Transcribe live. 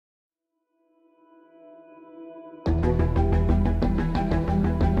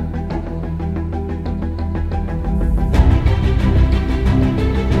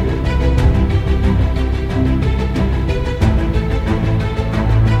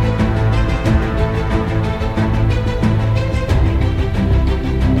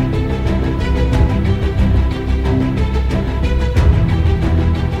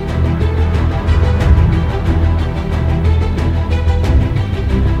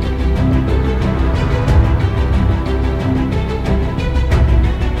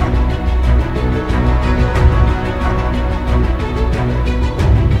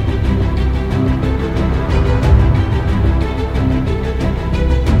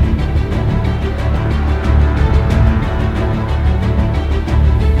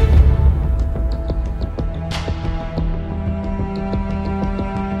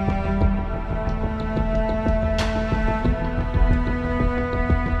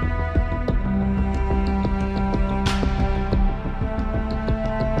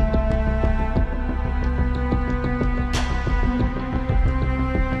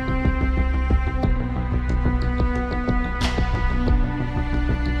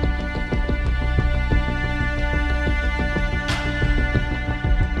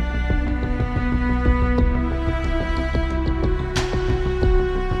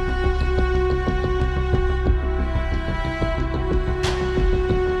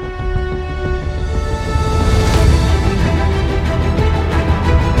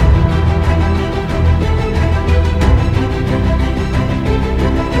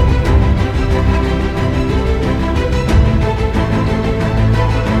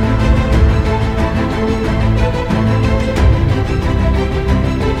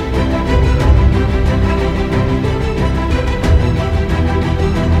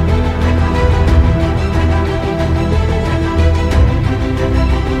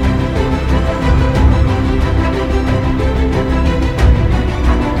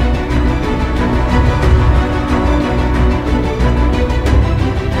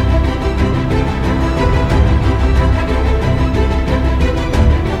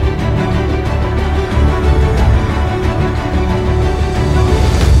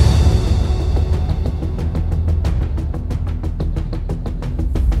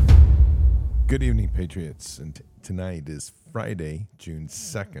Patriots, and tonight is Friday, June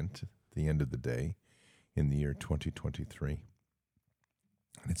 2nd, the end of the day in the year 2023.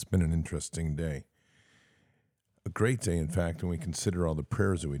 And it's been an interesting day. A great day, in fact, when we consider all the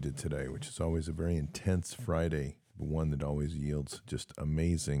prayers that we did today, which is always a very intense Friday, but one that always yields just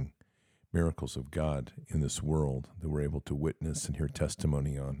amazing miracles of God in this world that we're able to witness and hear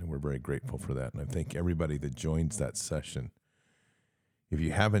testimony on, and we're very grateful for that. And I thank everybody that joins that session. If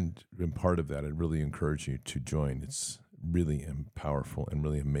you haven't been part of that, I'd really encourage you to join. It's really powerful and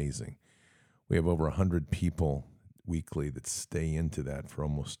really amazing. We have over 100 people weekly that stay into that for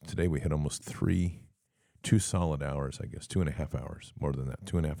today we had almost 2 solid hours, I guess, 2.5 hours, more than that,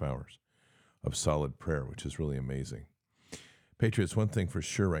 2.5 hours of solid prayer, which is really amazing. Patriots, one thing for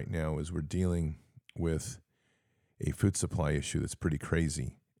sure right now is we're dealing with a food supply issue that's pretty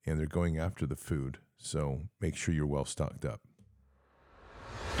crazy, and they're going after the food, so make sure you're well stocked up.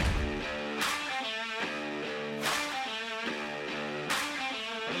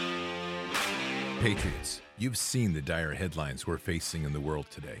 Patriots, you've seen the dire headlines we're facing in the world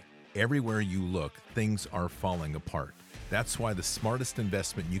today. Everywhere you look, things are falling apart. That's why the smartest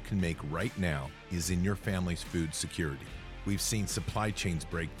investment you can make right now is in your family's food security. We've seen supply chains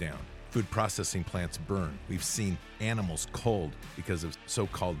break down, food processing plants burn. We've seen animals cold because of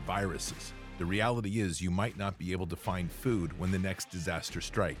so-called viruses. The reality is you might not be able to find food when the next disaster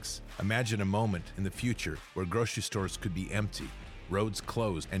strikes. Imagine a moment in the future where grocery stores could be empty, roads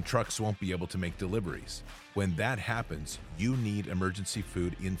closed, and trucks won't be able to make deliveries. When that happens, you need emergency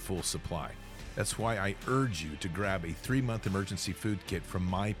food in full supply. That's why I urge you to grab a 3-month emergency food kit from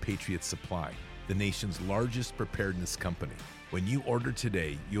My Patriot Supply, the nation's largest preparedness company. When you order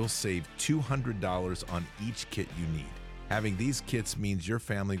today, you'll save $200 on each kit you need. Having these kits means your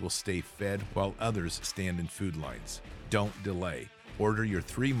family will stay fed while others stand in food lines. Don't delay. Order your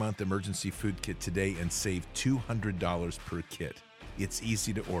 3-month emergency food kit today and save $200 per kit. It's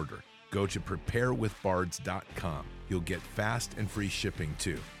easy to order. Go to preparewithbards.com. You'll get fast and free shipping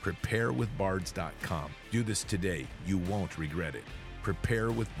too. Preparewithbards.com. Do this today. You won't regret it.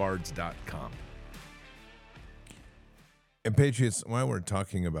 Preparewithbards.com. And Patriots, while we're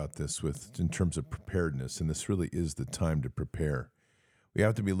talking about this in terms of preparedness, and this really is the time to prepare, we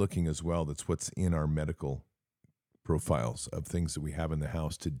have to be looking as well, that's what's in our medical profiles of things that we have in the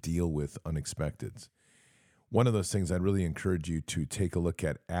house to deal with unexpecteds. One of those things I'd really encourage you to take a look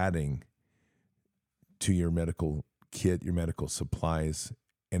at adding to your medical kit, your medical supplies,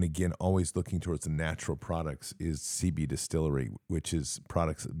 and again, always looking towards the natural products, is CB Distillery, which is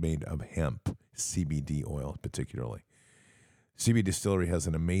products made of hemp, CBD oil particularly. CB Distillery has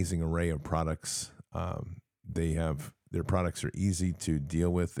an amazing array of products. Their products are easy to deal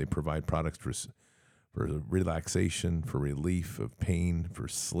with. They provide products for relaxation, for relief of pain, for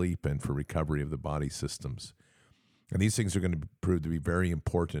sleep, and for recovery of the body systems. And these things are going to prove to be very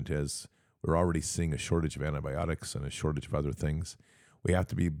important as we're already seeing a shortage of antibiotics and a shortage of other things. We have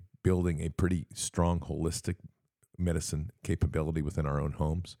to be building a pretty strong holistic medicine capability within our own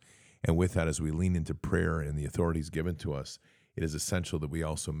homes. And with that, as we lean into prayer and the authorities given to us, it is essential that we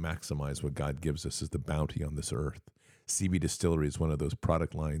also maximize what God gives us as the bounty on this earth. CB Distillery is one of those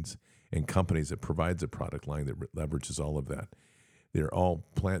product lines and companies that provides a product line that leverages all of that. They're all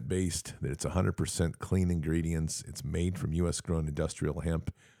plant-based. It's 100% clean ingredients. It's made from U.S.-grown industrial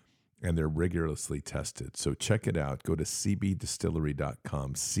hemp, and they're rigorously tested. So check it out. Go to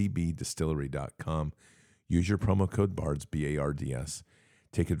cbdistillery.com, cbdistillery.com. Use your promo code BARDS, B-A-R-D-S.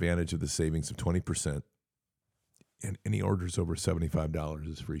 Take advantage of the savings of 20%, and any orders over $75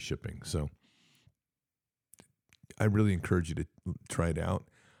 is free shipping. So I really encourage you to try it out.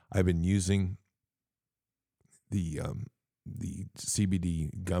 I've been using the CBD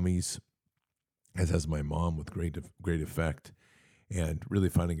gummies, as has my mom, with great effect, and really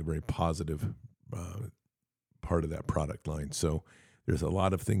finding a very positive part of that product line. So there's a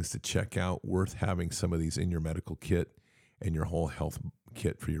lot of things to check out, worth having some of these in your medical kit and your whole health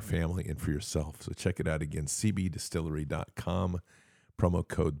kit for your family and for yourself. So check it out again, cbdistillery.com, promo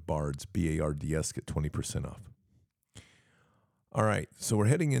code BARDS, B-A-R-D-S, get 20% off. All right, so we're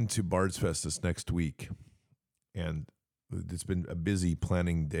heading into Bards Fest this next week, and it's been a busy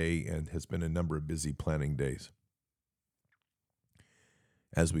planning day and has been a number of busy planning days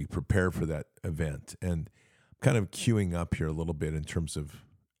as we prepare for that event. And kind of queuing up here a little bit in terms of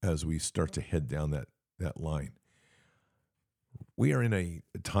as we start to head down that line. We are in a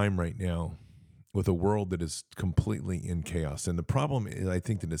time right now with a world that is completely in chaos. And the problem is, I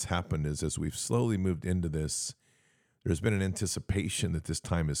think that has happened is as we've slowly moved into this, there's been an anticipation that this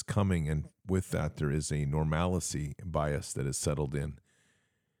time is coming, and with that, there is a normalcy bias that has settled in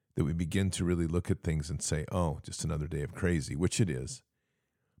that we begin to really look at things and say, oh, just another day of crazy, which it is.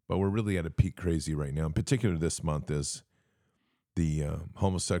 But we're really at a peak crazy right now. In particular, this month is the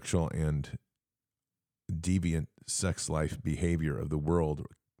homosexual and deviant sex life behavior of the world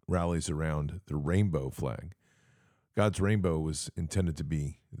rallies around the rainbow flag. God's rainbow was intended to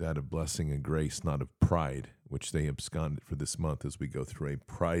be that of blessing and grace, not of pride, which they absconded for this month as we go through a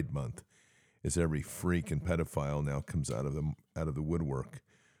pride month, as every freak and pedophile now comes out of the woodwork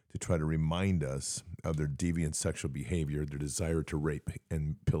to try to remind us of their deviant sexual behavior, their desire to rape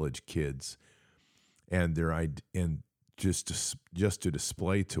and pillage kids, and just to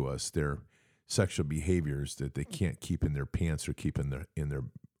display to us their sexual behaviors that they can't keep in their pants or keep in their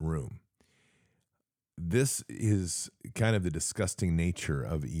room. This is kind of the disgusting nature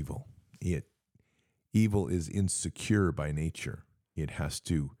of evil. Evil is insecure by nature. It has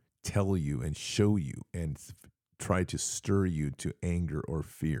to tell you and show you and try to stir you to anger or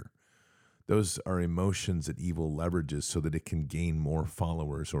fear. Those are emotions that evil leverages so that it can gain more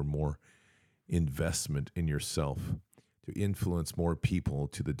followers or more investment in yourself to influence more people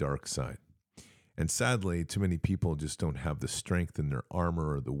to the dark side. And sadly, too many people just don't have the strength in their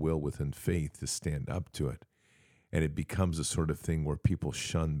armor or the will within faith to stand up to it. And it becomes a sort of thing where people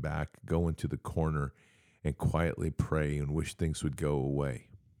shun back, go into the corner, and quietly pray and wish things would go away.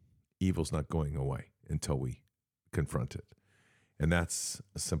 Evil's not going away until we confront it. And that's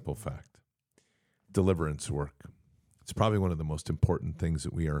a simple fact. Deliverance work. It's probably one of the most important things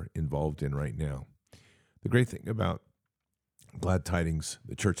that we are involved in right now. The great thing about Glad Tidings,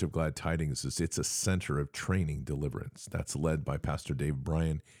 the Church of Glad Tidings, is it's a center of training deliverance. That's led by Pastor Dave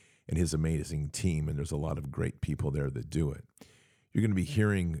Bryan and his amazing team, and there's a lot of great people there that do it. You're going to be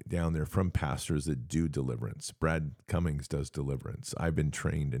hearing down there from pastors that do deliverance. Brad Cummings does deliverance. I've been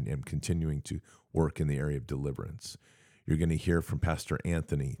trained and am continuing to work in the area of deliverance. You're going to hear from Pastor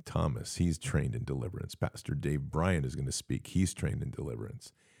Anthony Thomas. He's trained in deliverance. Pastor Dave Bryan is going to speak. He's trained in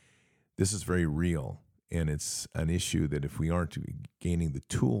deliverance. This is very real. And it's an issue that if we aren't gaining the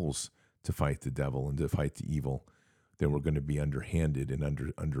tools to fight the devil and to fight the evil, then we're going to be underhanded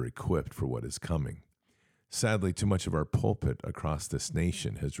and under-equipped for what is coming. Sadly, too much of our pulpit across this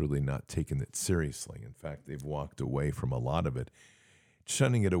nation has really not taken it seriously. In fact, they've walked away from a lot of it,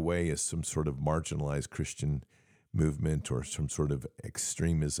 shunning it away as some sort of marginalized Christian movement or some sort of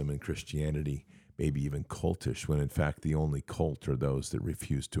extremism in Christianity, maybe even cultish, when in fact the only cult are those that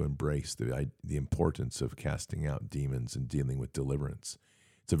refuse to embrace the importance of casting out demons and dealing with deliverance.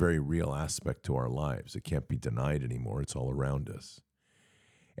 It's a very real aspect to our lives. It can't be denied anymore. It's all around us.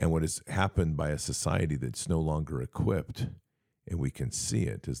 And what has happened by a society that's no longer equipped, and we can see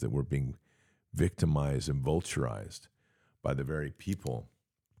it, is that we're being victimized and vulturized by the very people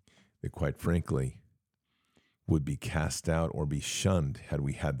that, quite frankly, would be cast out or be shunned had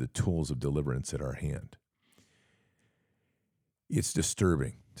we had the tools of deliverance at our hand. It's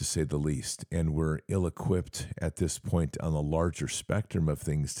disturbing, to say the least, and we're ill-equipped at this point on a larger spectrum of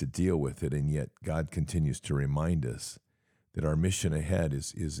things to deal with it, and yet God continues to remind us that our mission ahead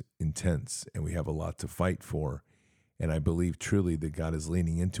is intense, and we have a lot to fight for, and I believe truly that God is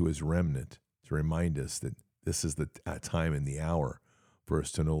leaning into his remnant to remind us that this is the time and the hour for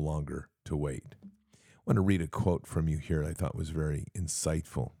us to no longer to wait. I want to read a quote from you here I thought was very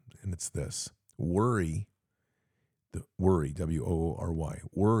insightful, and it's this. Worry, W-O-O-R-Y,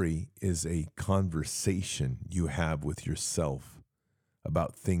 worry is a conversation you have with yourself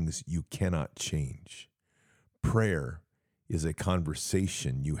about things you cannot change. Prayer is a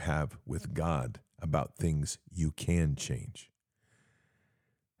conversation you have with God about things you can change.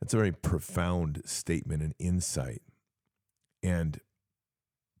 That's a very profound statement and insight, and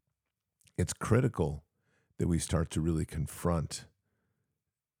it's critical that we start to really confront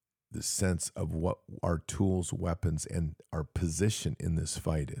the sense of what our tools, weapons, and our position in this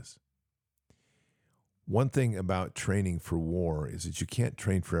fight is. One thing about training for war is that you can't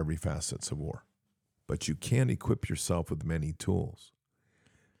train for every facet of war, but you can equip yourself with many tools.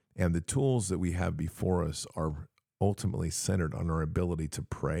 And the tools that we have before us are ultimately centered on our ability to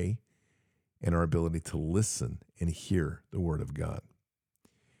pray and our ability to listen and hear the word of God.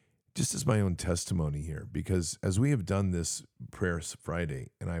 Just as my own testimony here, because as we have done this Prayers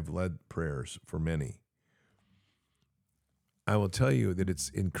Friday, and I've led prayers for many, I will tell you that it's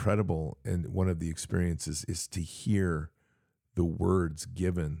incredible, and one of the experiences is to hear the words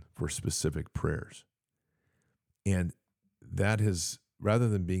given for specific prayers. And that has, rather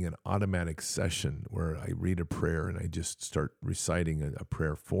than being an automatic session where I read a prayer and I just start reciting a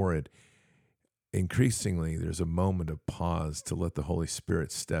prayer for it, increasingly, there's a moment of pause to let the Holy Spirit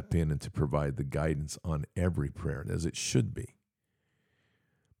step in and to provide the guidance on every prayer, as it should be.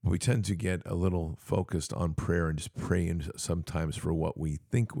 We tend to get a little focused on prayer and just pray sometimes for what we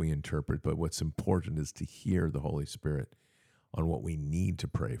think we interpret, but what's important is to hear the Holy Spirit on what we need to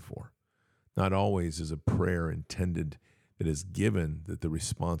pray for. Not always is a prayer intended that is given that the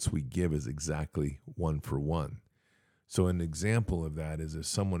response we give is exactly one for one. So an example of that is if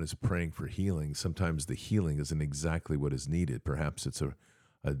someone is praying for healing, sometimes the healing isn't exactly what is needed. Perhaps it's a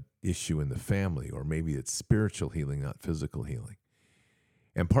issue in the family, or maybe it's spiritual healing, not physical healing.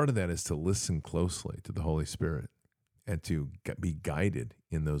 And part of that is to listen closely to the Holy Spirit and to be guided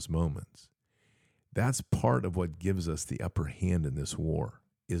in those moments. That's part of what gives us the upper hand in this war,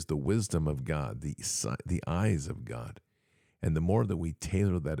 is the wisdom of God, the eyes of God. And the more that we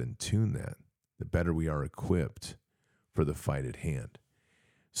tailor that and tune that, the better we are equipped for the fight at hand.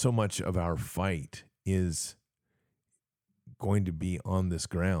 So much of our fight is going to be on this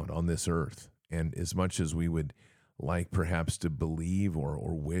ground, on this earth. And as much as we would like perhaps to believe or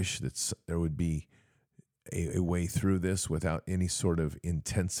wish that there would be a way through this without any sort of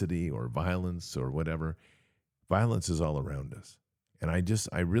intensity or violence or whatever, violence is all around us. And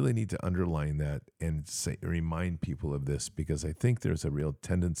I really need to underline that and remind people of this, because I think there's a real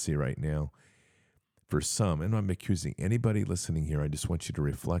tendency right now for some, and I'm accusing anybody listening here, I just want you to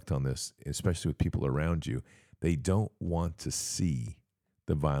reflect on this, especially with people around you. They don't want to see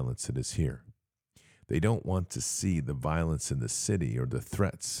the violence that is here. They don't want to see the violence in the city or the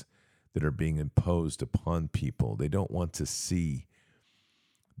threats that are being imposed upon people. They don't want to see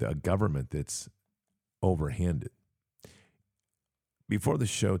the government that's overhanded. Before the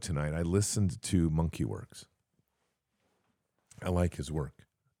show tonight, I listened to Monkey Works. I like his work.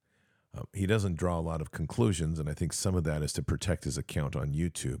 He doesn't draw a lot of conclusions, and I think some of that is to protect his account on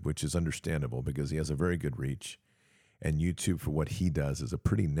YouTube, which is understandable because he has a very good reach. And YouTube, for what he does, is a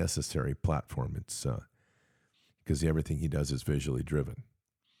pretty necessary platform. It's because everything he does is visually driven.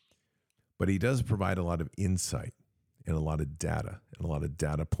 But he does provide a lot of insight and a lot of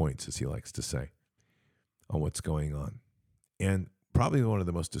data points, as he likes to say, on what's going on. And probably one of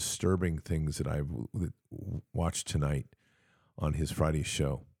the most disturbing things that I've watched tonight on his Friday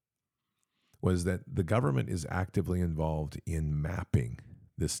show was that the government is actively involved in mapping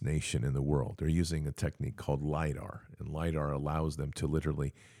this nation and the world. They're using a technique called LiDAR, and LiDAR allows them to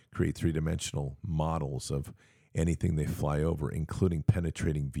literally create three-dimensional models of anything they fly over, including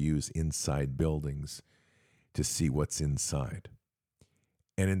penetrating views inside buildings to see what's inside.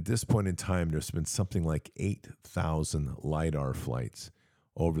 And at this point in time, there's been something like 8,000 LiDAR flights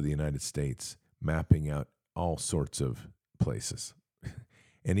over the United States, mapping out all sorts of places.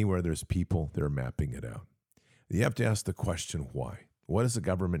 Anywhere there's people, they're mapping it out. You have to ask the question, why? What does the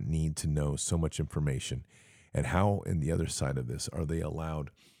government need to know so much information? And how, in the other side of this, are they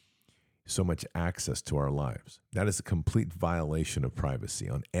allowed so much access to our lives? That is a complete violation of privacy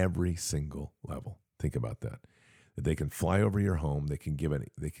on every single level. Think about that. That they can fly over your home, they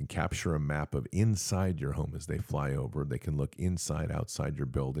can capture a map of inside your home as they fly over, they can look inside, outside your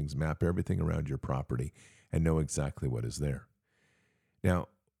buildings, map everything around your property, and know exactly what is there. Now,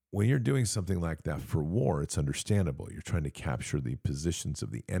 when you're doing something like that for war, it's understandable. You're trying to capture the positions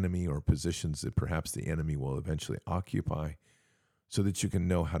of the enemy, or positions that perhaps the enemy will eventually occupy, so that you can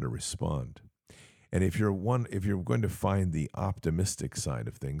know how to respond. And if you're going to find the optimistic side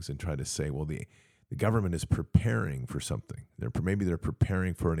of things and try to say, well, the government is preparing for something. Maybe they're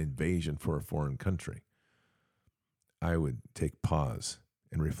preparing for an invasion for a foreign country. I would take pause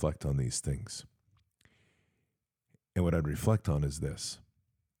and reflect on these things. And what I'd reflect on is this.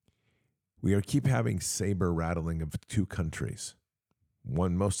 We keep having saber rattling of two countries.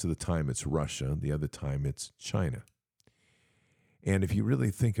 One, most of the time it's Russia. The other time it's China. And if you really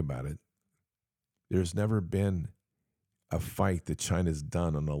think about it, there's never been a fight that China's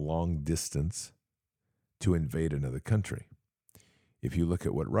done on a long distance to invade another country. If you look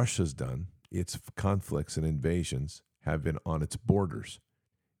at what Russia's done, its conflicts and invasions have been on its borders,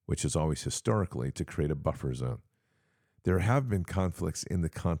 which is always historically to create a buffer zone. There have been conflicts in the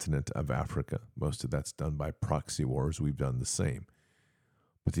continent of Africa. Most of that's done by proxy wars. We've done the same.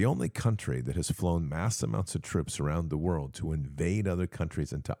 But the only country that has flown mass amounts of troops around the world to invade other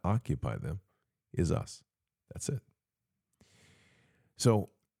countries and to occupy them is us. That's it. So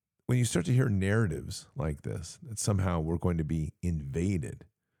when you start to hear narratives like this, that somehow we're going to be invaded,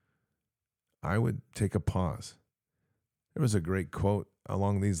 I would take a pause. There was a great quote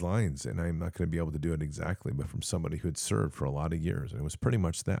along these lines, and I'm not going to be able to do it exactly, but from somebody who had served for a lot of years. And it was pretty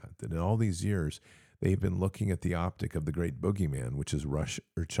much that in all these years, they've been looking at the optic of the great boogeyman, which is Russia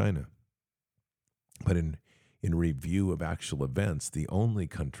or China. But in review of actual events, the only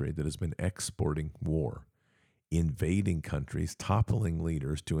country that has been exporting war invading countries, toppling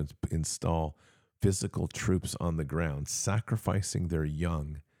leaders to install physical troops on the ground, sacrificing their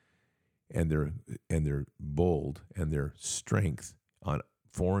young and their bold and their strength on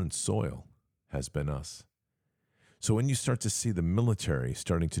foreign soil has been us. So when you start to see the military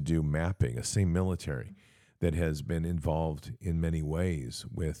starting to do mapping, a same military that has been involved in many ways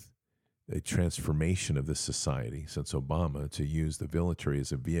with a transformation of this society since Obama, to use the military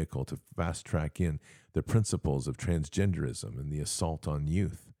as a vehicle to fast track in the principles of transgenderism and the assault on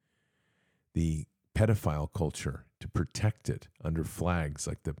youth, the pedophile culture, to protect it under flags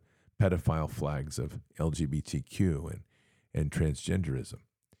like the pedophile flags of LGBTQ and transgenderism.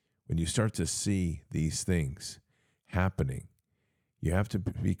 When you start to see these things happening, you have to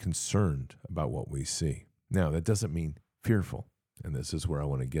be concerned about what we see. Now, that doesn't mean fearful, and this is where I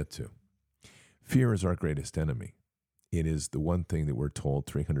want to get to. Fear is our greatest enemy. It is the one thing that we're told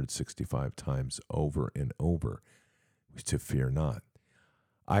 365 times over and over, to fear not.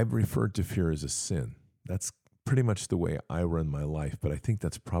 I've referred to fear as a sin. That's pretty much the way I run my life, but I think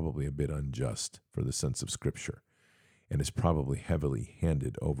that's probably a bit unjust for the sense of Scripture, and is probably heavily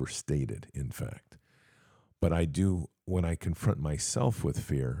handed, overstated, in fact. But I do, when I confront myself with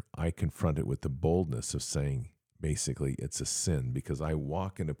fear, I confront it with the boldness of saying, basically, it's a sin, because I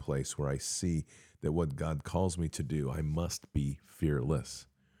walk in a place where I see that what God calls me to do, I must be fearless.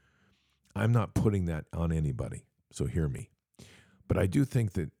 I'm not putting that on anybody, so hear me. But I do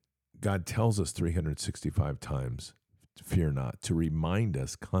think that God tells us 365 times, fear not, to remind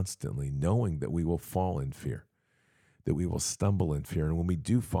us constantly, knowing that we will fall in fear, that we will stumble in fear. And when we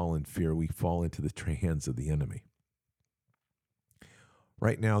do fall in fear, we fall into the hands of the enemy.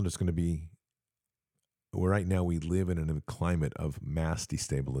 Right now, we live in a climate of mass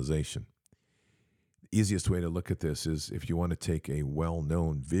destabilization. The easiest way to look at this is, if you want to take a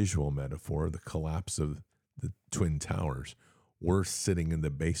well-known visual metaphor, the collapse of the Twin Towers. We're sitting in the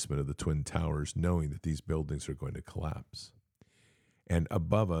basement of the Twin Towers knowing that these buildings are going to collapse. And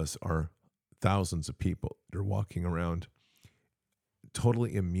above us are thousands of people. They're walking around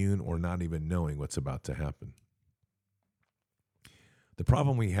totally immune or not even knowing what's about to happen. The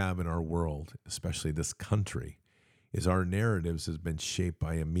problem we have in our world, especially this country, is our narratives has been shaped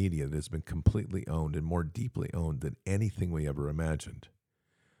by a media that has been completely owned and more deeply owned than anything we ever imagined.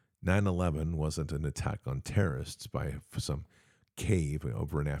 9/11 wasn't an attack on terrorists by some cave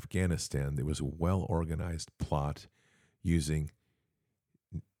over in Afghanistan. There was a well-organized plot using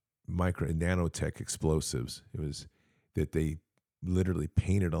nanotech explosives. It was that they literally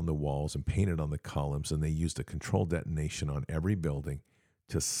painted on the walls and painted on the columns, and they used a controlled detonation on every building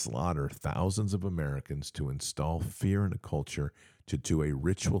to slaughter thousands of Americans, to install fear in a culture, to do a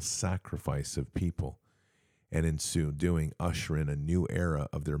ritual sacrifice of people, and in so doing usher in a new era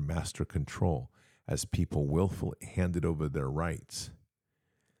of their master control, as people willfully handed over their rights,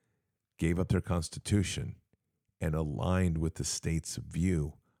 gave up their constitution, and aligned with the state's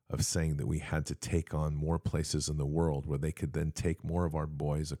view of saying that we had to take on more places in the world where they could then take more of our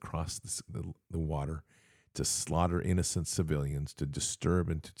boys across the water to slaughter innocent civilians, to disturb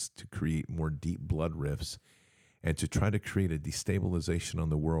and to create more deep blood rifts, and to try to create a destabilization on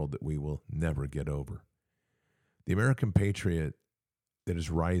the world that we will never get over. The American patriot that is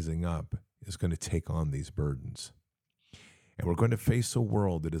rising up is going to take on these burdens. And we're going to face a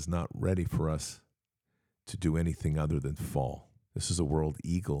world that is not ready for us to do anything other than fall. This is a world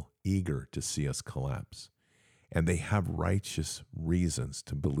eager to see us collapse. And they have righteous reasons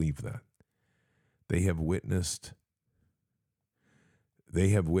to believe that. They have witnessed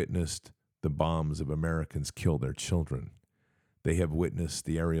the bombs of Americans kill their children. They have witnessed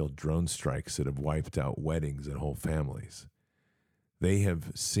the aerial drone strikes that have wiped out weddings and whole families. They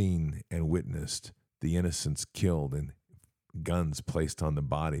have seen and witnessed the innocents killed and guns placed on the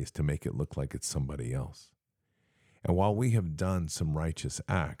bodies to make it look like it's somebody else. And while we have done some righteous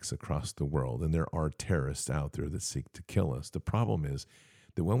acts across the world, and there are terrorists out there that seek to kill us, the problem is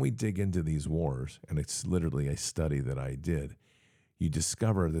that when we dig into these wars, and it's literally a study that I did, you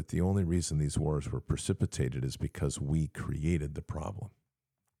discover that the only reason these wars were precipitated is because we created the problem.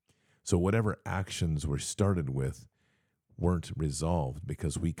 So whatever actions were started with weren't resolved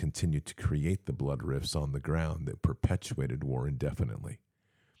because we continued to create the blood rifts on the ground that perpetuated war indefinitely.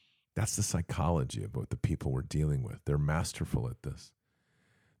 That's the psychology of what the people we're dealing with. They're masterful at this.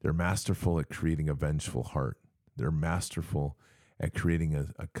 They're masterful at creating a vengeful heart. They're masterful at creating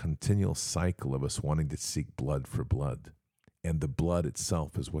a continual cycle of us wanting to seek blood for blood. And the blood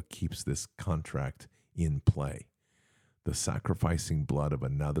itself is what keeps this contract in play. The sacrificing blood of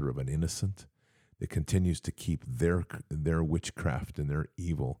another, of an innocent, that continues to keep their witchcraft and their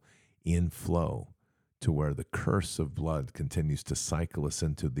evil in flow to where the curse of blood continues to cycle us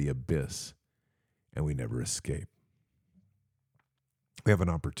into the abyss and we never escape. We have an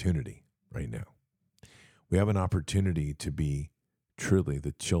opportunity right now. We have an opportunity to be truly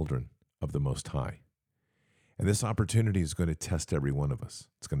the children of the Most High. And this opportunity is going to test every one of us.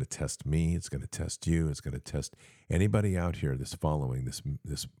 It's going to test me. It's going to test you. It's going to test anybody out here that's following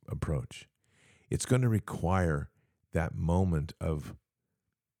this approach. It's going to require that moment of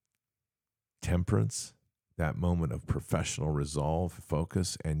temperance, that moment of professional resolve,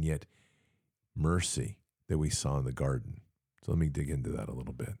 focus, and yet mercy that we saw in the garden. So let me dig into that a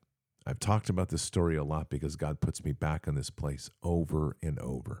little bit. I've talked about this story a lot because God puts me back in this place over and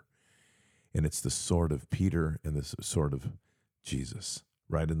over. And it's the sword of Peter and the sword of Jesus,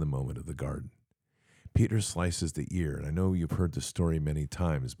 right in the moment of the garden. Peter slices the ear, and I know you've heard the story many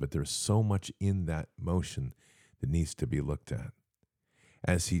times, but there's so much in that motion that needs to be looked at.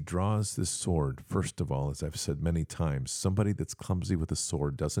 As he draws this sword, first of all, as I've said many times, somebody that's clumsy with a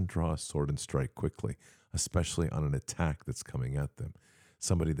sword doesn't draw a sword and strike quickly, especially on an attack that's coming at them.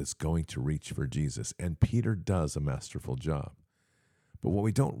 Somebody that's going to reach for Jesus. And Peter does a masterful job. But what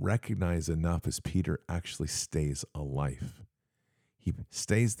we don't recognize enough is Peter actually stays alive. He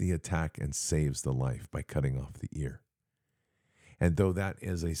stays the attack and saves the life by cutting off the ear. And though that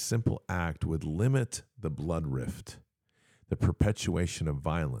is a simple act, would limit the blood rift, the perpetuation of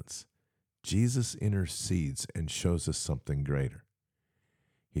violence, Jesus intercedes and shows us something greater.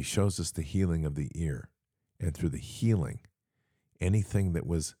 He shows us the healing of the ear. And through the healing, anything that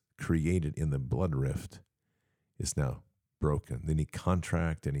was created in the blood rift is now broken. Any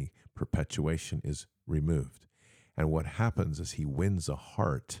contract, any perpetuation is removed. And what happens is he wins a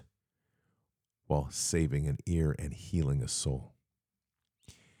heart while saving an ear and healing a soul.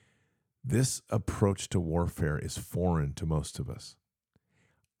 This approach to warfare is foreign to most of us.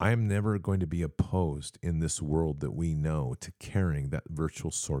 I am never going to be opposed in this world that we know to carrying that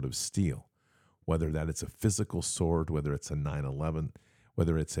virtual sword of steel, whether that it's a physical sword, whether it's a 9/11,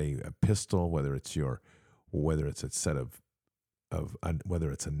 whether it's a pistol, whether it's a set of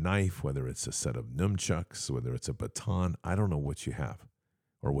whether it's a knife, whether it's a set of nunchucks, whether it's a baton. I don't know what you have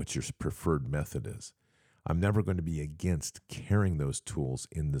or what your preferred method is. I'm never going to be against carrying those tools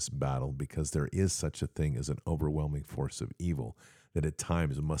in this battle because there is such a thing as an overwhelming force of evil that at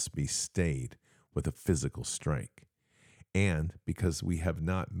times must be stayed with a physical strike. And because we have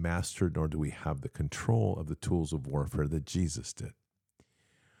not mastered nor do we have the control of the tools of warfare that Jesus did.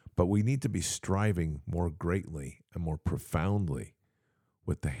 But we need to be striving more greatly and more profoundly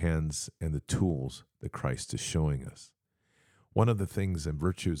with the hands and the tools that Christ is showing us. One of the things and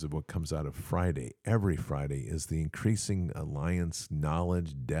virtues of what comes out of Friday, every Friday, is the increasing alliance,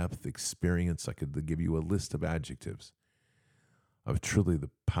 knowledge, depth, experience. I could give you a list of adjectives of truly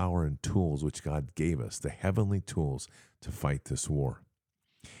the power and tools which God gave us, the heavenly tools to fight this war.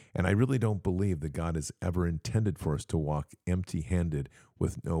 And I really don't believe that God has ever intended for us to walk empty-handed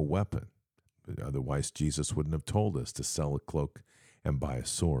with no weapon. Otherwise, Jesus wouldn't have told us to sell a cloak and buy a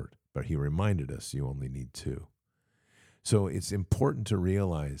sword. But he reminded us you only need two. So it's important to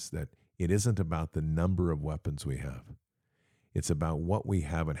realize that it isn't about the number of weapons we have. It's about what we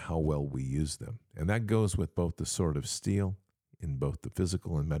have and how well we use them. And that goes with both the sword of steel in both the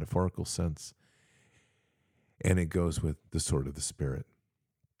physical and metaphorical sense, and it goes with the sword of the Spirit.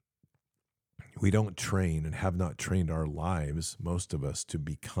 We don't train and have not trained our lives, most of us, to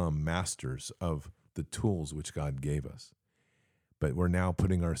become masters of the tools which God gave us. But we're now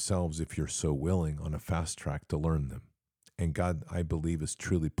putting ourselves, if you're so willing, on a fast track to learn them. And God, I believe, is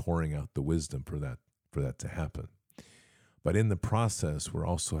truly pouring out the wisdom for that to happen. But in the process, we're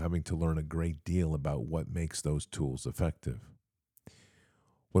also having to learn a great deal about what makes those tools effective.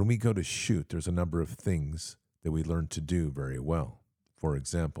 When we go to shoot, there's a number of things that we learn to do very well. For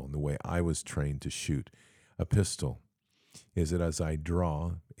example, in the way I was trained to shoot a pistol is that as I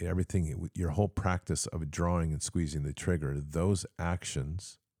draw, your whole practice of drawing and squeezing the trigger, those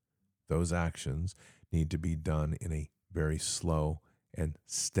actions need to be done in a very slow and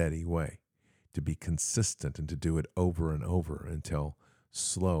steady way, to be consistent and to do it over and over until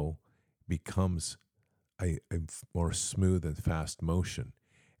slow becomes a more smooth and fast motion,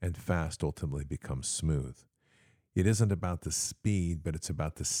 and fast ultimately becomes smooth. It isn't about the speed, but it's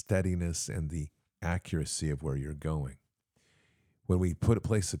about the steadiness and the accuracy of where you're going. When we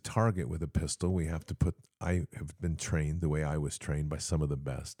place a target with a pistol, I have been trained the way I was trained by some of the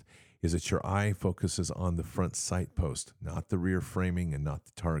best, is that your eye focuses on the front sight post, not the rear framing and not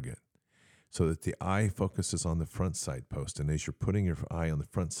the target. So that the eye focuses on the front sight post. And as you're putting your eye on the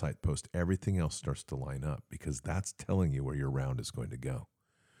front sight post, everything else starts to line up because that's telling you where your round is going to go.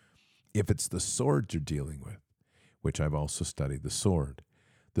 If it's the sword you're dealing with, which I've also studied, the sword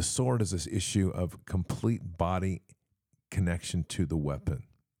is this issue of complete body connection to the weapon.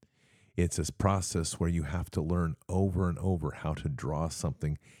 It's this process where you have to learn over and over how to draw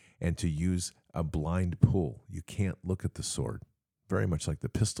something and to use a blind pull. You can't look at the sword, very much like the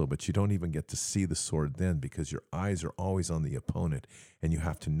pistol, but you don't even get to see the sword then because your eyes are always on the opponent and you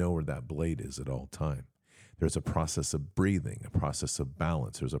have to know where that blade is at all time. There's a process of breathing, a process of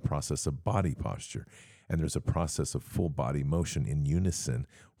balance, there's a process of body posture, and there's a process of full body motion in unison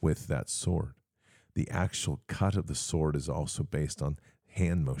with that sword. The actual cut of the sword is also based on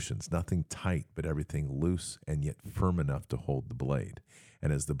hand motions, nothing tight, but everything loose and yet firm enough to hold the blade.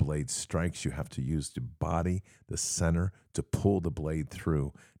 And as the blade strikes, you have to use the body, the center, to pull the blade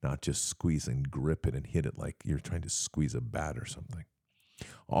through, not just squeeze and grip it and hit it like you're trying to squeeze a bat or something.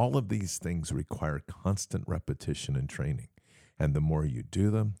 All of these things require constant repetition and training. And the more you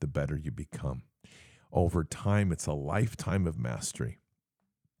do them, the better you become. Over time, it's a lifetime of mastery.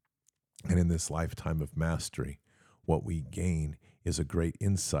 And in this lifetime of mastery, what we gain is a great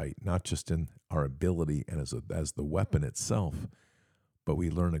insight, not just in our ability and as the weapon itself, but we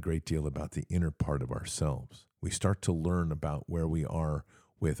learn a great deal about the inner part of ourselves. We start to learn about where we are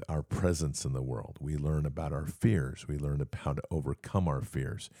with our presence in the world. We learn about our fears. We learn how to overcome our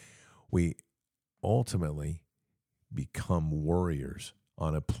fears. We ultimately become warriors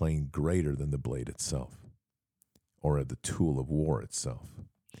on a plane greater than the blade itself or the tool of war itself.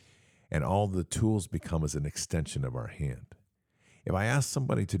 And all the tools become as an extension of our hand. If I asked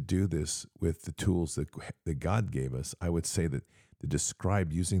somebody to do this with the tools that God gave us, I would say that to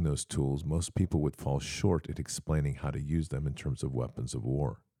describe using those tools, most people would fall short at explaining how to use them in terms of weapons of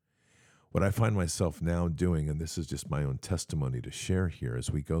war. What I find myself now doing, and this is just my own testimony to share here,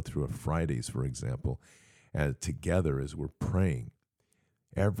 as we go through a Fridays, for example, together as we're praying,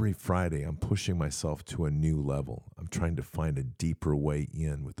 every Friday I'm pushing myself to a new level. I'm trying to find a deeper way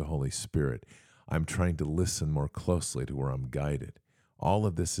in with the Holy Spirit. I'm trying to listen more closely to where I'm guided. All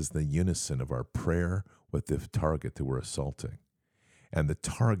of this is the unison of our prayer with the target that we're assaulting. And the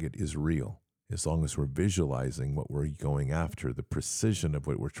target is real, as long as we're visualizing what we're going after, the precision of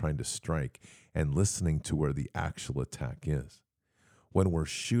what we're trying to strike, and listening to where the actual attack is. When we're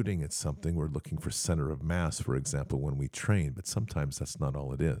shooting at something, we're looking for center of mass, for example, when we train, but sometimes that's not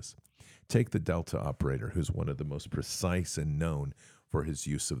all it is. Take the Delta operator, who's one of the most precise and known for his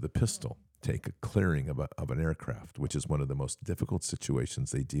use of the pistol. Take a clearing of an aircraft, which is one of the most difficult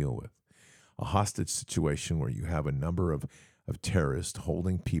situations they deal with. A hostage situation where you have a number of terrorists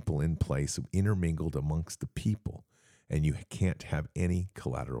holding people in place, intermingled amongst the people, and you can't have any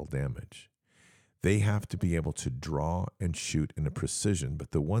collateral damage. They have to be able to draw and shoot in a precision,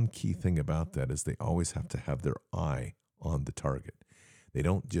 but the one key thing about that is they always have to have their eye on the target. They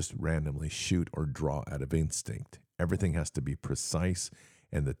don't just randomly shoot or draw out of instinct. Everything has to be precise,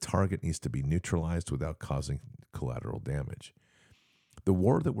 and the target needs to be neutralized without causing collateral damage. The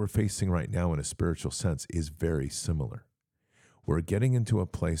war that we're facing right now in a spiritual sense is very similar. We're getting into a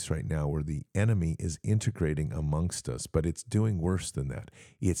place right now where the enemy is integrating amongst us, but it's doing worse than that.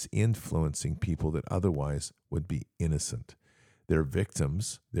 It's influencing people that otherwise would be innocent. They're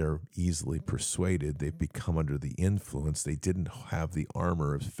victims. They're easily persuaded. They've become under the influence. They didn't have the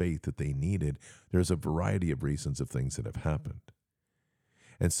armor of faith that they needed. There's a variety of reasons of things that have happened.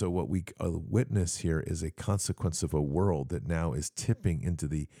 And so what we witness here is a consequence of a world that now is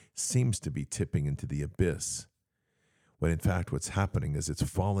seems to be tipping into the abyss. When in fact what's happening is it's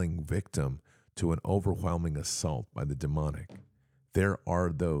falling victim to an overwhelming assault by the demonic. There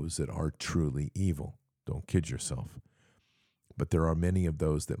are those that are truly evil. Don't kid yourself. But there are many of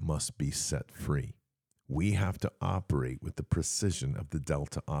those that must be set free. We have to operate with the precision of the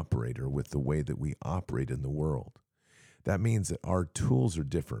Delta operator, with the way that we operate in the world. That means that our tools are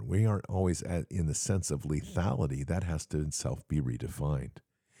different. We aren't always in the sense of lethality. That has to itself be redefined.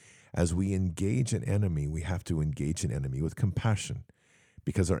 As we engage an enemy, we have to engage an enemy with compassion,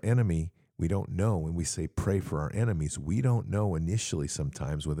 because our enemy, we don't know. When we say pray for our enemies, we don't know initially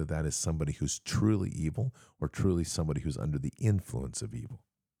sometimes whether that is somebody who's truly evil or truly somebody who's under the influence of evil.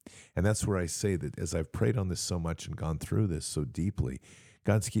 And that's where I say that as I've prayed on this so much and gone through this so deeply,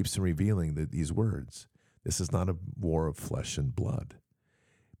 God keeps revealing these words. This is not a war of flesh and blood,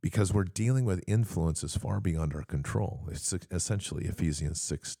 because we're dealing with influences far beyond our control. It's essentially Ephesians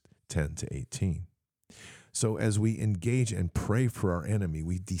 6:10-18. So as we engage and pray for our enemy,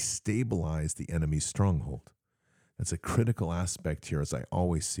 we destabilize the enemy's stronghold. That's a critical aspect here, as I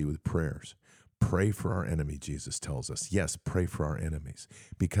always see with prayers. Pray for our enemy, Jesus tells us. Yes, pray for our enemies.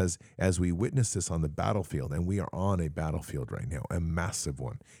 Because as we witness this on the battlefield, and we are on a battlefield right now, a massive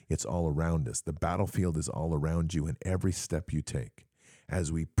one, it's all around us. The battlefield is all around you in every step you take.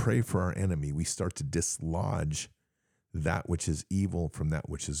 As we pray for our enemy, we start to dislodge that which is evil from that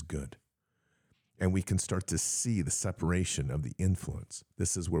which is good. And we can start to see the separation of the influence.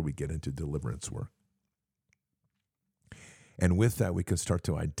 This is where we get into deliverance work. And with that, we can start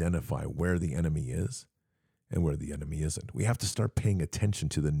to identify where the enemy is and where the enemy isn't. We have to start paying attention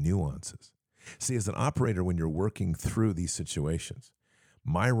to the nuances. See, as an operator, when you're working through these situations,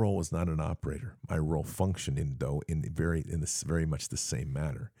 my role is not an operator. My role functioned in this very much the same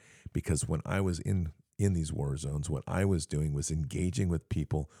manner. Because when I was in these war zones, what I was doing was engaging with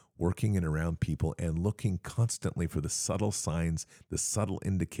people, working in around people, and looking constantly for the subtle signs, the subtle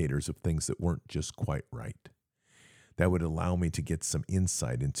indicators of things that weren't just quite right. That would allow me to get some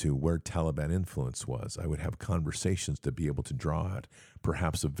insight into where Taliban influence was. I would have conversations to be able to draw out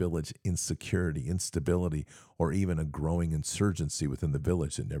perhaps a village insecurity, instability, or even a growing insurgency within the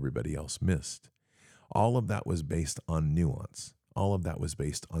village that everybody else missed. All of that was based on nuance. All of that was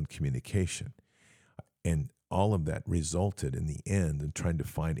based on communication. And all of that resulted in the end in trying to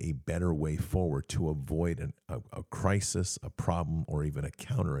find a better way forward to avoid a crisis, a problem, or even a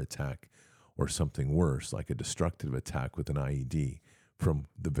counterattack, or something worse, like a destructive attack with an IED from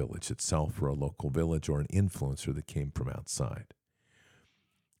the village itself, or a local village, or an influencer that came from outside.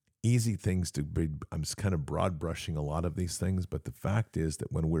 Easy things to be, I'm just kind of broad brushing a lot of these things, but the fact is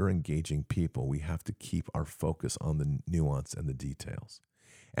that when we're engaging people, we have to keep our focus on the nuance and the details.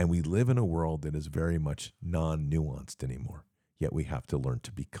 And we live in a world that is very much non-nuanced anymore, yet we have to learn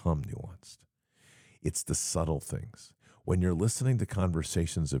to become nuanced. It's the subtle things. When you're listening to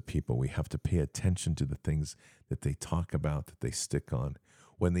conversations of people, we have to pay attention to the things that they talk about, that they stick on.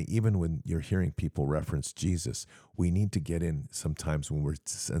 Even when you're hearing people reference Jesus, we need to get in sometimes when we're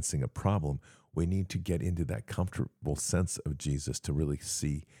sensing a problem, we need to get into that comfortable sense of Jesus to really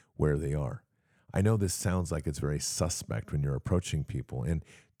see where they are. I know this sounds like it's very suspect when you're approaching people, and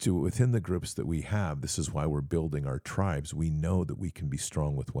within the groups that we have, this is why we're building our tribes. We know that we can be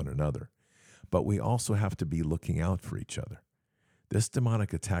strong with one another. But we also have to be looking out for each other. This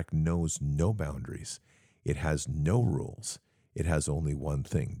demonic attack knows no boundaries. It has no rules. It has only one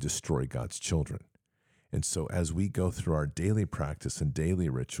thing: destroy God's children. And so as we go through our daily practice and daily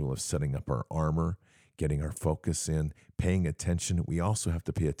ritual of setting up our armor, getting our focus in, paying attention, we also have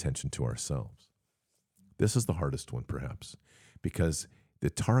to pay attention to ourselves. This is the hardest one, perhaps, because the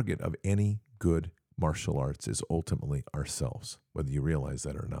target of any good martial arts is ultimately ourselves, whether you realize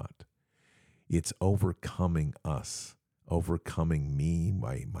that or not. It's overcoming us, overcoming me,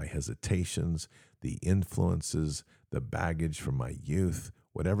 my hesitations, the influences, the baggage from my youth,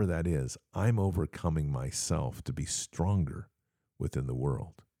 whatever that is. I'm overcoming myself to be stronger within the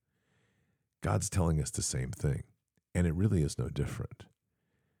world. God's telling us the same thing, and it really is no different.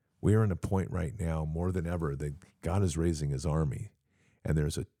 We are in a point right now, more than ever, that God is raising his army, and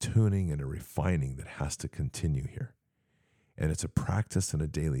there's a tuning and a refining that has to continue here. And it's a practice and a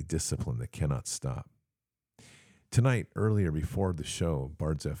daily discipline that cannot stop. Tonight, earlier before the show,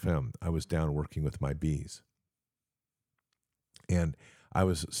 Bards FM, I was down working with my bees. And I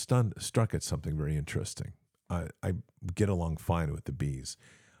was struck at something very interesting. I get along fine with the bees.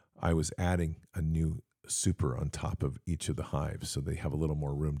 I was adding a new super on top of each of the hives so they have a little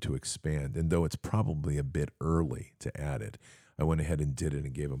more room to expand. And though it's probably a bit early to add it, I went ahead and did it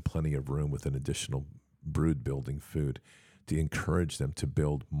and gave them plenty of room with an additional brood building food to encourage them to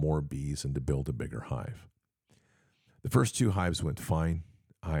build more bees and to build a bigger hive. The first 2 hives went fine.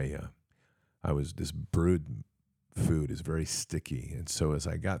 This brood food is very sticky. And so as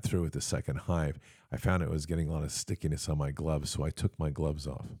I got through with the second hive, I found it was getting a lot of stickiness on my gloves. So I took my gloves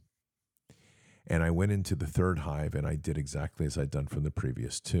off. And I went into the third hive and I did exactly as I'd done from the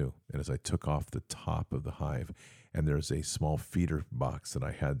previous 2. And as I took off the top of the hive, and there's a small feeder box that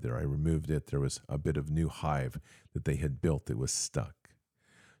I had there, I removed it. There was a bit of new hive that they had built that was stuck.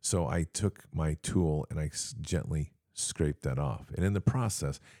 So I took my tool and I gently scraped that off. And in the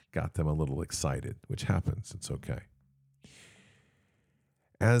process, got them a little excited, which happens. It's okay.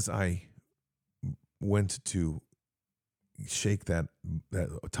 As I went to shake that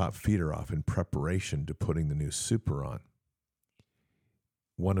top feeder off in preparation to putting the new super on,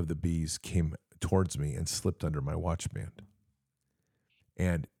 one of the bees came towards me and slipped under my watch band.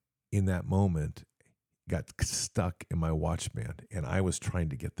 And in that moment, got stuck in my watch band. And I was trying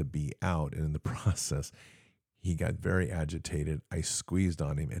to get the bee out. And in the process, he got very agitated. I squeezed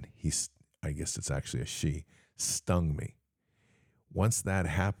on him and I guess it's actually a she, stung me. Once that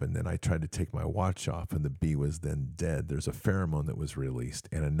happened, and I tried to take my watch off, and the bee was then dead, there's a pheromone that was released,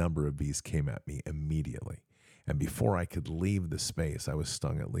 and a number of bees came at me immediately. And before I could leave the space, I was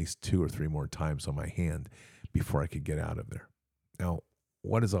stung at least 2 or 3 more times on my hand before I could get out of there. Now,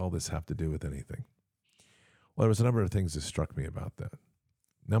 what does all this have to do with anything? Well, there was a number of things that struck me about that.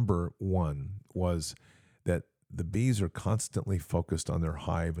 Number one was that the bees are constantly focused on their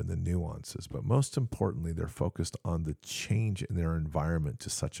hive and the nuances, but most importantly, they're focused on the change in their environment to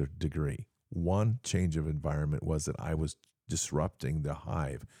such a degree. One change of environment was that I was disrupting the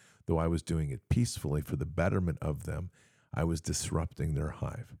hive. Though I was doing it peacefully for the betterment of them, I was disrupting their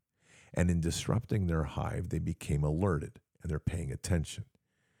hive. And in disrupting their hive, they became alerted and they're paying attention.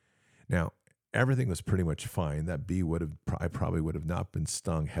 Now, everything was pretty much fine. That bee I probably would have not been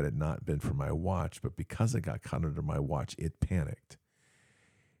stung had it not been for my watch, but because it got caught under my watch, it panicked.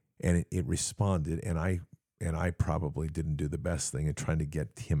 And it responded, and I probably didn't do the best thing in trying to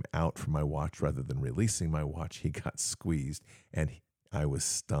get him out from my watch rather than releasing my watch. He got squeezed, and I was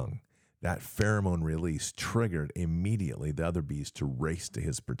stung. That pheromone release triggered immediately the other bees to race to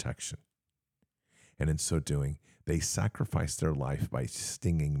his protection. And in so doing, they sacrificed their life by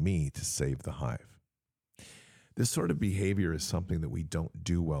stinging me to save the hive. This sort of behavior is something that we don't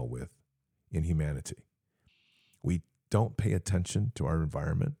do well with in humanity. We don't pay attention to our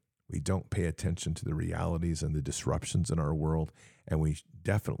environment. We don't pay attention to the realities and the disruptions in our world. And we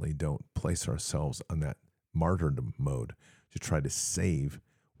definitely don't place ourselves on that martyrdom mode to try to save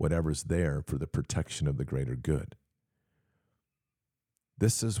whatever's there for the protection of the greater good.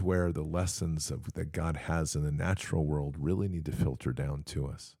 This is where the lessons that God has in the natural world really need to filter down to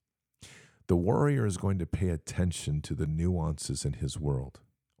us. The warrior is going to pay attention to the nuances in his world,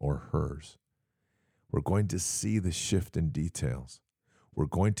 or hers. We're going to see the shift in details. We're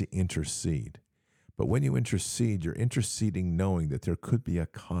going to intercede. But when you intercede, you're interceding knowing that there could be a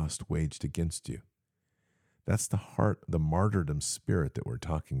cost waged against you. That's the martyrdom spirit that we're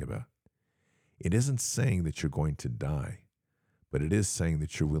talking about. It isn't saying that you're going to die, but it is saying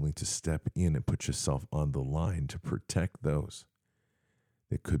that you're willing to step in and put yourself on the line to protect those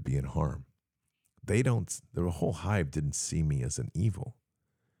that could be in harm. The whole hive didn't see me as an evil,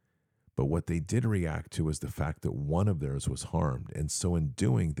 but what they did react to was the fact that one of theirs was harmed, and so in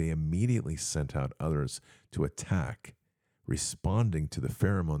doing, they immediately sent out others to attack, responding to the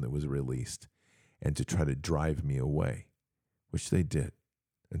pheromone that was released, and to try to drive me away, which they did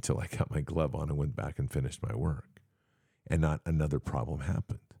until I got my glove on and went back and finished my work. And not another problem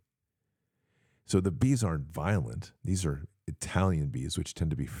happened. So the bees aren't violent. These are Italian bees, which tend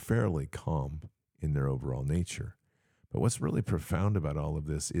to be fairly calm in their overall nature. But what's really profound about all of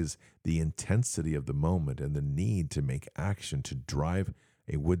this is the intensity of the moment and the need to make action to drive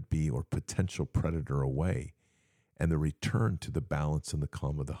a would-be or potential predator away, and the return to the balance and the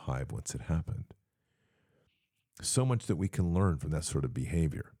calm of the hive once it happened. So much that we can learn from that sort of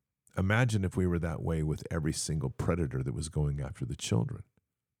behavior. Imagine if we were that way with every single predator that was going after the children,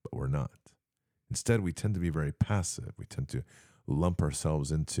 but we're not. Instead, we tend to be very passive. We tend to lump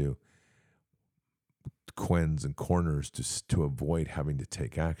ourselves into quens and corners to avoid having to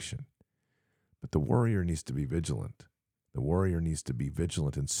take action. But the warrior needs to be vigilant. The warrior needs to be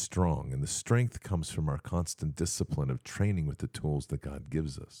vigilant and strong, and the strength comes from our constant discipline of training with the tools that God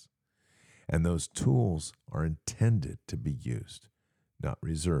gives us. And those tools are intended to be used, not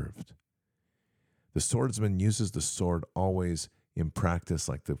reserved. The swordsman uses the sword always in practice,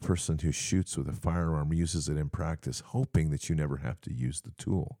 like the person who shoots with a firearm uses it in practice, hoping that you never have to use the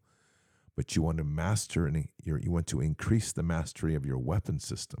tool. But you want to master and you want to increase the mastery of your weapon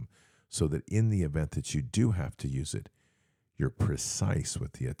system so that in the event that you do have to use it, you're precise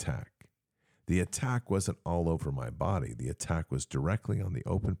with the attack. The attack wasn't all over my body. The attack was directly on the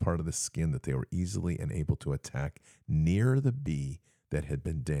open part of the skin that they were easily and able to attack near the bee that had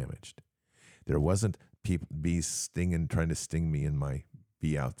been damaged. There wasn't bees trying to sting me in my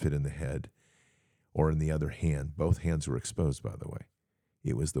bee outfit in the head or in the other hand. Both hands were exposed, by the way.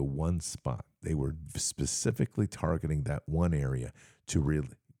 It was the one spot. They were specifically targeting that one area to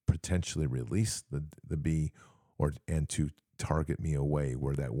potentially release the bee and to target me away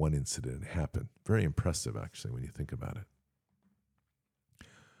where that one incident happened. Very impressive, actually, when you think about it.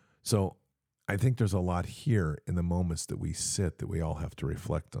 So I think there's a lot here in the moments that we sit that we all have to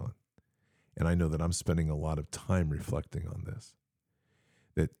reflect on. And I know that I'm spending a lot of time reflecting on this.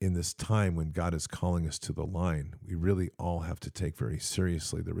 That in this time when God is calling us to the line, we really all have to take very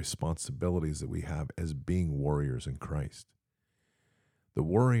seriously the responsibilities that we have as being warriors in Christ. The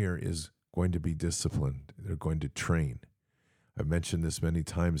warrior is going to be disciplined. They're going to train. I've mentioned this many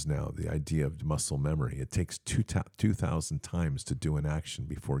times now, the idea of muscle memory. It takes 2,000 times to do an action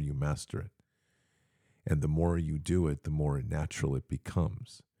before you master it. And the more you do it, the more natural it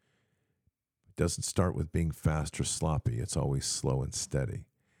becomes. It doesn't start with being fast or sloppy. It's always slow and steady.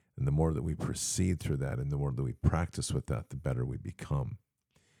 And the more that we proceed through that and the more that we practice with that, the better we become.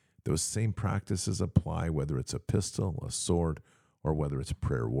 Those same practices apply whether it's a pistol, a sword, or whether it's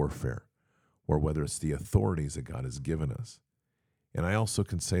prayer warfare, or whether it's the authorities that God has given us. And I also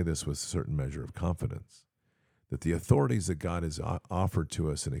can say this with a certain measure of confidence, that the authorities that God has offered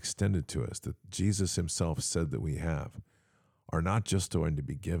to us and extended to us, that Jesus himself said that we have, are not just going to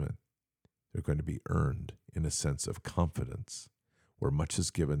be given. They're going to be earned in a sense of confidence, where much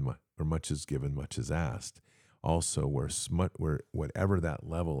is given, much is asked. Also, where whatever that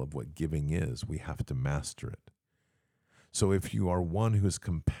level of what giving is, we have to master it. So if you are one who is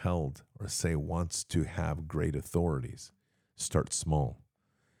compelled or say wants to have great authorities, start small.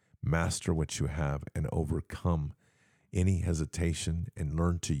 Master what you have and overcome any hesitation and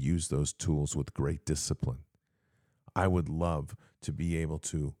learn to use those tools with great discipline. I would love to be able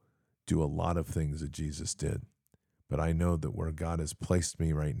to do a lot of things that Jesus did, but I know that where God has placed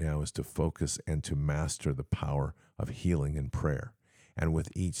me right now is to focus and to master the power of healing and prayer. And with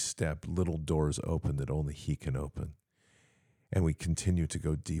each step, little doors open that only He can open. And we continue to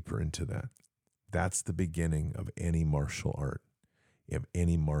go deeper into that. That's the beginning of any martial art, of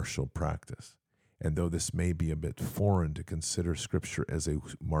any martial practice. And though this may be a bit foreign to consider Scripture as a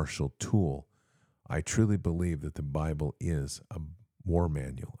martial tool, I truly believe that the Bible is a war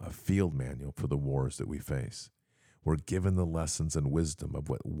manual, a field manual for the wars that we face. We're given the lessons and wisdom of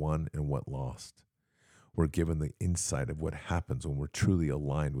what won and what lost. We're given the insight of what happens when we're truly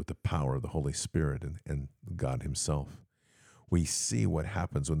aligned with the power of the Holy Spirit and God himself. We see what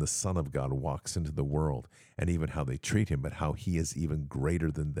happens when the Son of God walks into the world and even how they treat him, but how he is even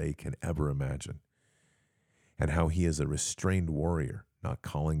greater than they can ever imagine. And how he is a restrained warrior, not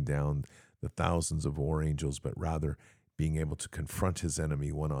calling down the thousands of war angels, but rather being able to confront his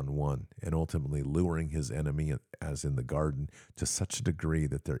enemy one-on-one and ultimately luring his enemy, as in the garden, to such a degree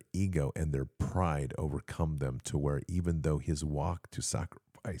that their ego and their pride overcome them to where even though his walk to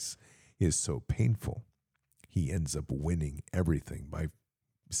sacrifice is so painful, he ends up winning everything by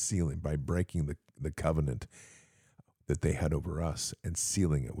breaking the covenant that they had over us and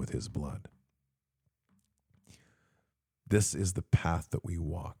sealing it with his blood. This is the path that we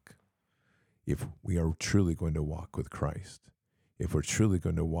walk. If we are truly going to walk with Christ, if we're truly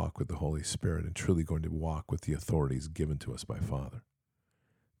going to walk with the Holy Spirit and truly going to walk with the authorities given to us by Father,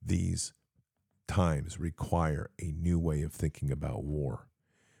 these times require a new way of thinking about war.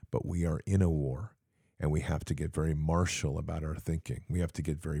 But we are in a war, and we have to get very martial about our thinking. We have to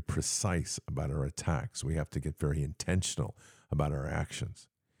get very precise about our attacks. We have to get very intentional about our actions.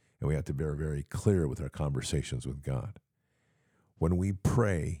 And we have to be very clear with our conversations with God. When we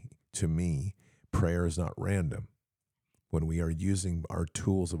pray, to me, prayer is not random. When we are using our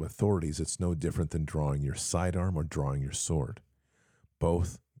tools of authorities, it's no different than drawing your sidearm or drawing your sword.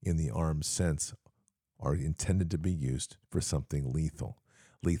 Both, in the armed sense, are intended to be used for something lethal.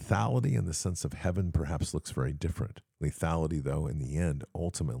 Lethality in the sense of heaven perhaps looks very different. Lethality, though, in the end,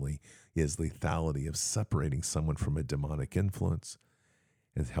 ultimately, is lethality of separating someone from a demonic influence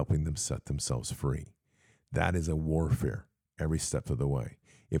and helping them set themselves free. That is a warfare every step of the way.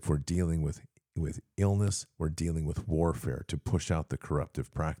 If we're dealing with illness, we're dealing with warfare to push out the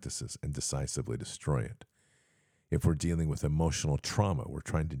corruptive practices and decisively destroy it. If we're dealing with emotional trauma, we're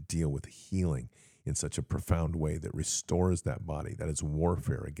trying to deal with healing in such a profound way that restores that body. That is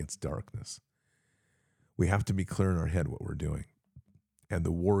warfare against darkness. We have to be clear in our head what we're doing. And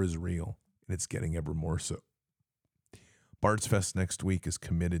the war is real, and it's getting ever more so. Bard's Fest next week is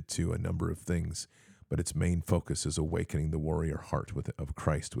committed to a number of things, but its main focus is awakening the warrior heart of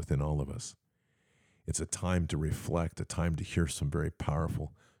Christ within all of us. It's a time to reflect, a time to hear some very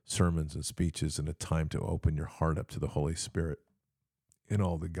powerful sermons and speeches, and a time to open your heart up to the Holy Spirit and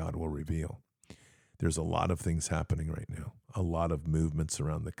all that God will reveal. There's a lot of things happening right now, a lot of movements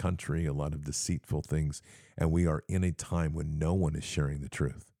around the country, a lot of deceitful things, and we are in a time when no one is sharing the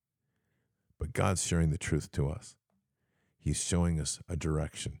truth. But God's sharing the truth to us. He's showing us a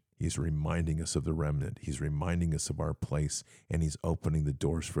direction. He's reminding us of the remnant. He's reminding us of our place, and he's opening the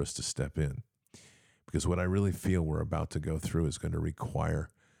doors for us to step in. Because what I really feel we're about to go through is going to require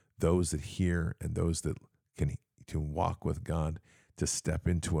those that hear and those that can to walk with God to step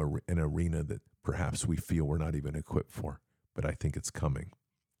into an arena that perhaps we feel we're not even equipped for. But I think it's coming.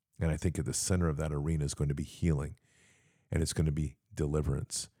 And I think at the center of that arena is going to be healing, and it's going to be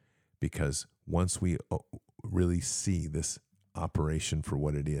deliverance. Because once we really see this operation for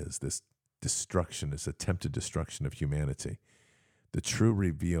what it is, this destruction, this attempted destruction of humanity. The true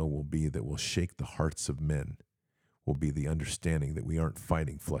reveal will be that will shake the hearts of men, will be the understanding that we aren't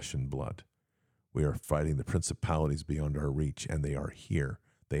fighting flesh and blood. We are fighting the principalities beyond our reach, and they are here.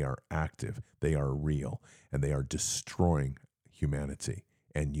 They are active. They are real, and they are destroying humanity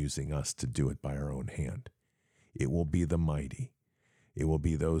and using us to do it by our own hand. It will be the mighty. It will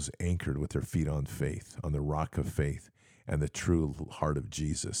be those anchored with their feet on faith, on the rock of faith and the true heart of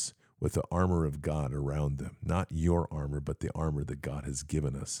Jesus, with the armor of God around them. Not your armor, but the armor that God has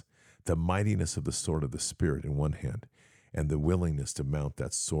given us. The mightiness of the sword of the Spirit in one hand, and the willingness to mount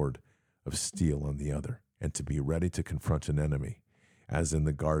that sword of steel on the other, and to be ready to confront an enemy, as in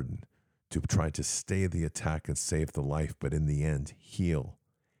the garden, to try to stay the attack and save the life, but in the end, heal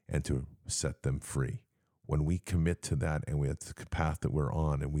and to set them free. When we commit to that and we have the path that we're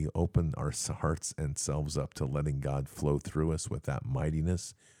on, and we open our hearts and selves up to letting God flow through us with that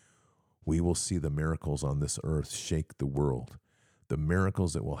mightiness, we will see the miracles on this earth shake the world, the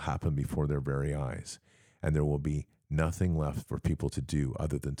miracles that will happen before their very eyes. And there will be nothing left for people to do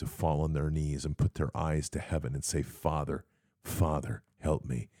other than to fall on their knees and put their eyes to heaven and say, Father, Father, help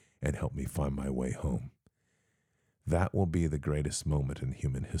me, and help me find my way home. That will be the greatest moment in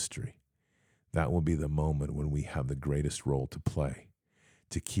human history. That will be the moment when we have the greatest role to play,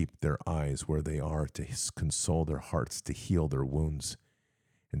 to keep their eyes where they are, to console their hearts, to heal their wounds,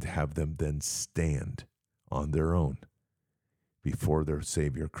 and to have them then stand on their own before their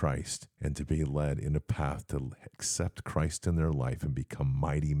Savior Christ, and to be led in a path to accept Christ in their life and become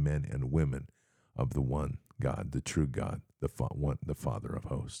mighty men and women of the one God, the true God, the Father of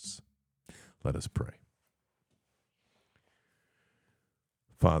hosts. Let us pray.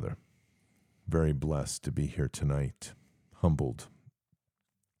 Father, very blessed to be here tonight, humbled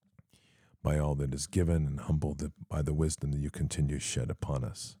by all that is given and humbled by the wisdom that you continue to shed upon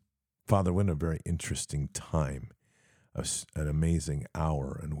us. Father, we're in a very interesting time, an amazing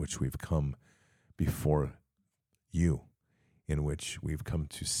hour in which we've come before you, in which we've come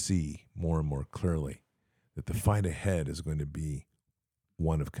to see more and more clearly that the fight ahead is going to be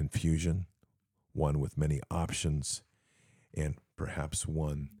one of confusion, one with many options, and perhaps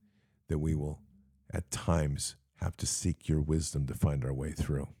one that we will at times have to seek your wisdom to find our way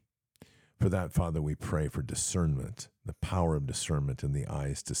through. For that, Father, we pray for discernment, the power of discernment in the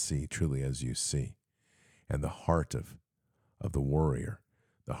eyes to see truly as you see, and the heart of the warrior,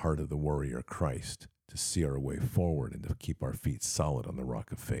 the heart of the warrior Christ, to see our way forward and to keep our feet solid on the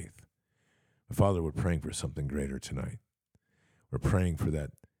rock of faith. But Father, we're praying for something greater tonight. We're praying for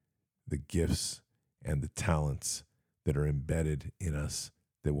that, the gifts and the talents that are embedded in us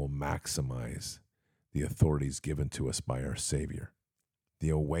that will maximize the authorities given to us by our Savior, the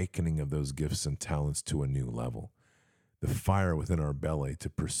awakening of those gifts and talents to a new level, the fire within our belly to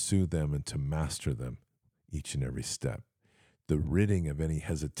pursue them and to master them each and every step, the ridding of any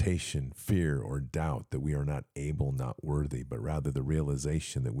hesitation, fear, or doubt that we are not able, not worthy, but rather the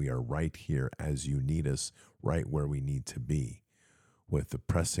realization that we are right here as you need us, right where we need to be, with the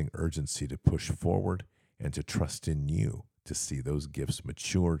pressing urgency to push forward and to trust in you to see those gifts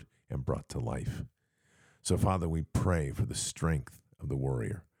matured and brought to life. So, Father, we pray for the strength of the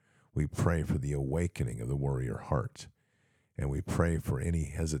warrior. We pray for the awakening of the warrior heart. And we pray for any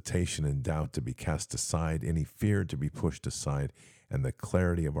hesitation and doubt to be cast aside, any fear to be pushed aside, and the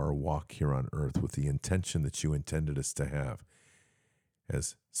clarity of our walk here on earth with the intention that you intended us to have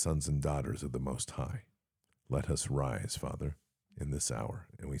as sons and daughters of the Most High. Let us rise, Father, in this hour.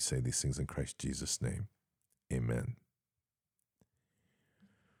 And we say these things in Christ Jesus' name. Amen.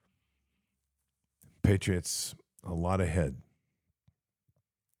 Patriots, a lot ahead.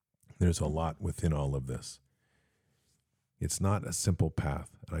 There's a lot within all of this. It's not a simple path,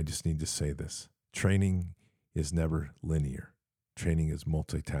 and I just need to say this. Training is never linear. Training is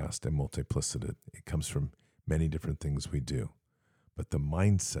multitasked and multiplicated. It comes from many different things we do. But the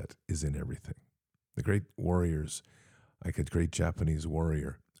mindset is in everything. The great warriors, like a great Japanese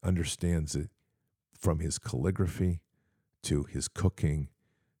warrior, understands it from his calligraphy to his cooking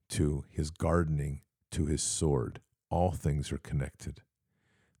to his gardening to his sword. All things are connected.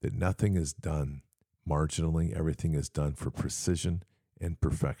 That nothing is done marginally, everything is done for precision and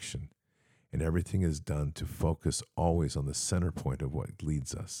perfection. And everything is done to focus always on the center point of what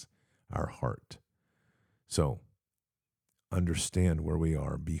leads us, our heart. So, understand where we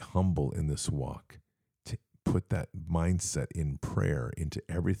are. Be humble in this walk. To put that mindset in prayer into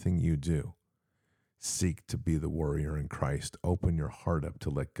everything you do. Seek to be the warrior in Christ. Open your heart up to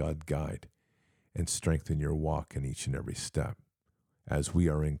let God guide and strengthen your walk in each and every step. As we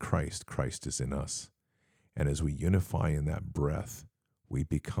are in Christ, Christ is in us. And as we unify in that breath, we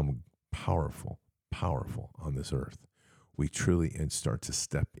become powerful on this earth. We truly start to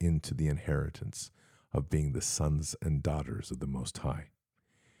step into the inheritance of being the sons and daughters of the Most High.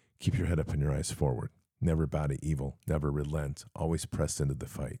 Keep your head up and your eyes forward. Never bow to evil, never relent, always press into the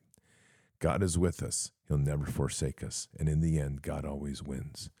fight. God is with us. He'll never forsake us. And in the end, God always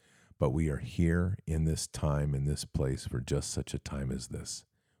wins. But we are here in this time, in this place, for just such a time as this.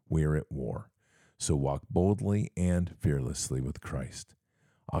 We are at war. So walk boldly and fearlessly with Christ.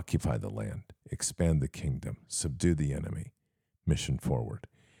 Occupy the land, expand the kingdom, subdue the enemy. Mission forward.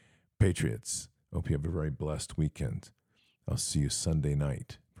 Patriots, hope you have a very blessed weekend. I'll see you Sunday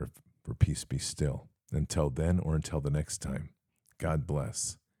night for Peace Be Still. Until then, or until the next time, God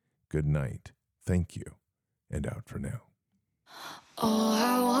bless. Good night. Thank you. And out for now. Oh,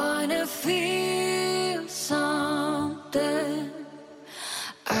 I wanna feel something.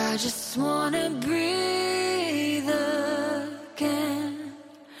 I just wanna breathe again.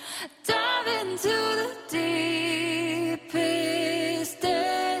 Dive into the deepest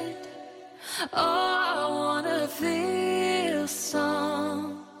end. Oh, I wanna feel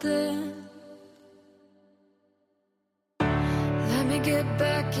something. Let me get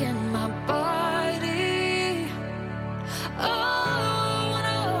back in my body. Oh, I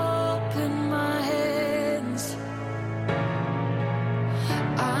wanna open my hands.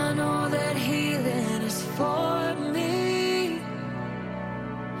 I know that healing is for me.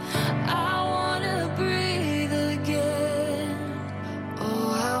 I wanna breathe again.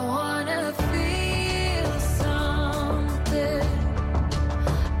 Oh, I wanna feel something.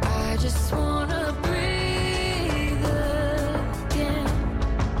 I just wanna breathe again.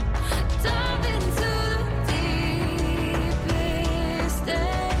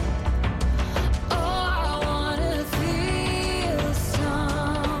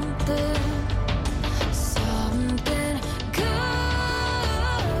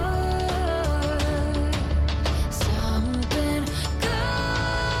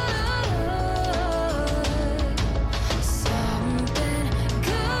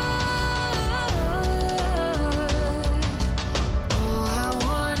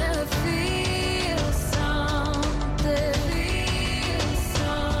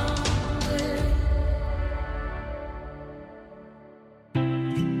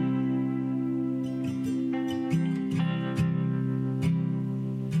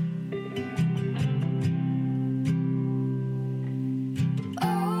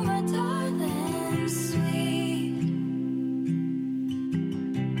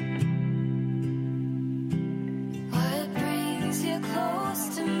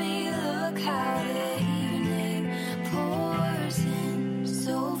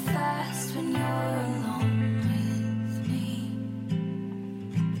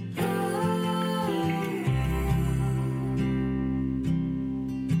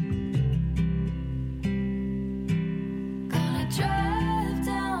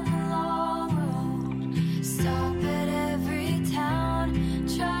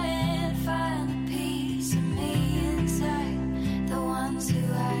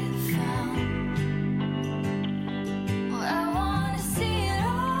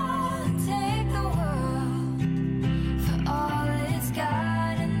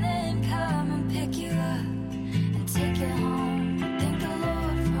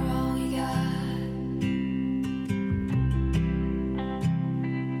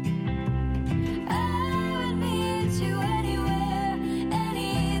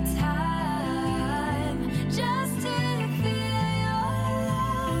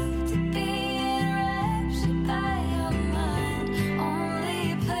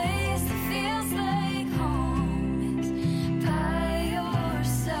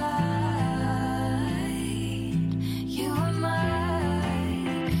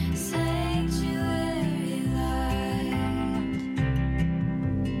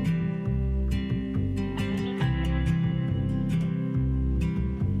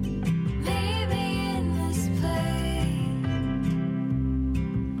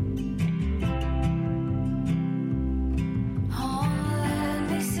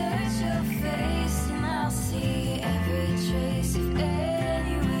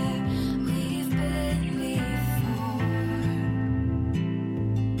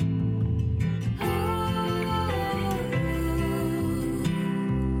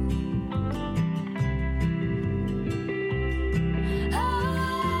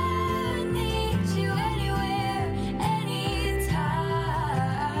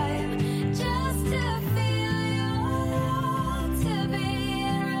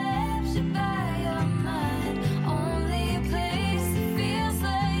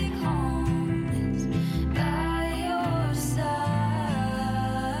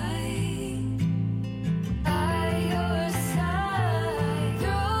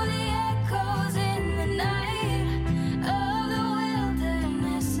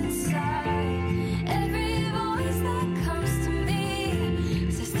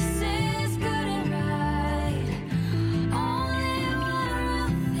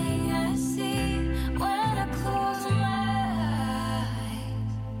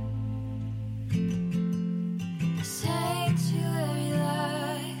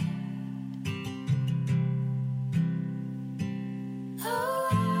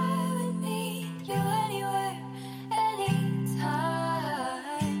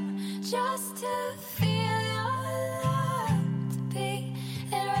 just to feel